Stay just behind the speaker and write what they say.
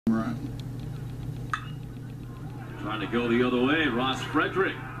Right. Trying to go the other way. Ross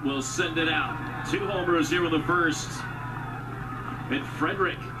Friedrick will send it out. 2 homers here in the first. And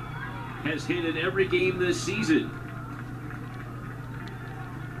Friedrick has hit in every game this season.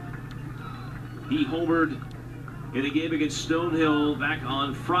 He homered in a game against Stonehill back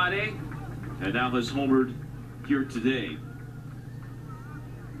on Friday, and now has homered here today.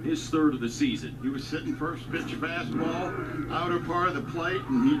 His 3rd of the season. He was sitting first pitch fastball, outer part of the plate,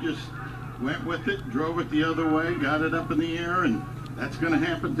 and he just went with it, drove it the other way, got it up in the air, and that's going to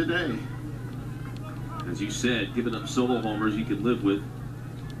happen today. As you said, giving up solo homers you can live with.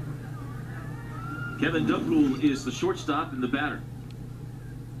 Kevin Duckrell is the shortstop and the batter.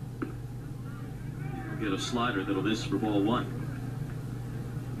 He'll get a slider that'll miss for ball 1.